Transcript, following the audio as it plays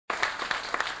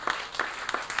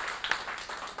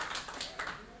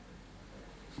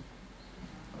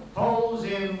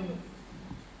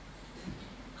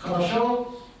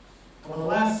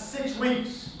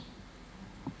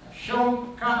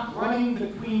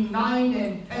between 9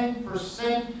 and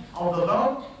 10% of the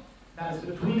vote. That is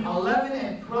between 11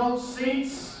 and 12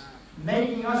 seats,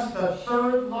 making us the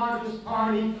third largest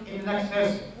party in the next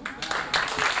Knesset.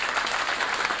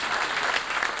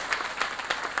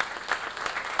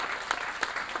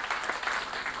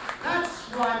 That's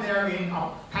why they're in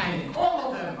a panic.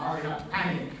 All of them are in a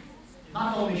panic.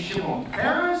 Not only Shimon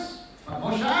Peres, but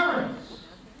Moshe Aaron.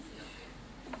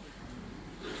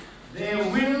 There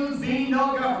will be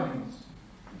no government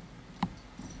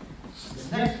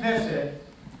this next Knesset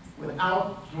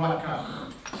without Tnuat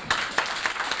Kach.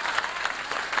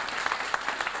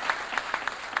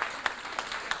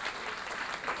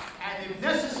 And if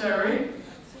necessary,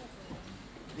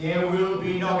 there will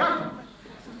be no government.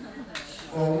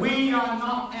 For we are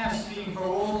not asking for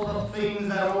all the things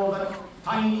that all the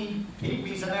tiny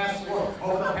pygmies have asked for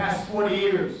over the past 40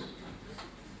 years.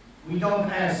 We don't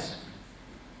ask.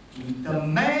 We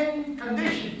demand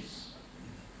conditions.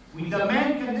 We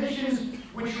demand conditions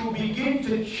which will begin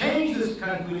to change this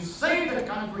country, save the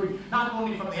country, not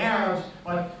only from the Arabs,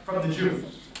 but from the Jews.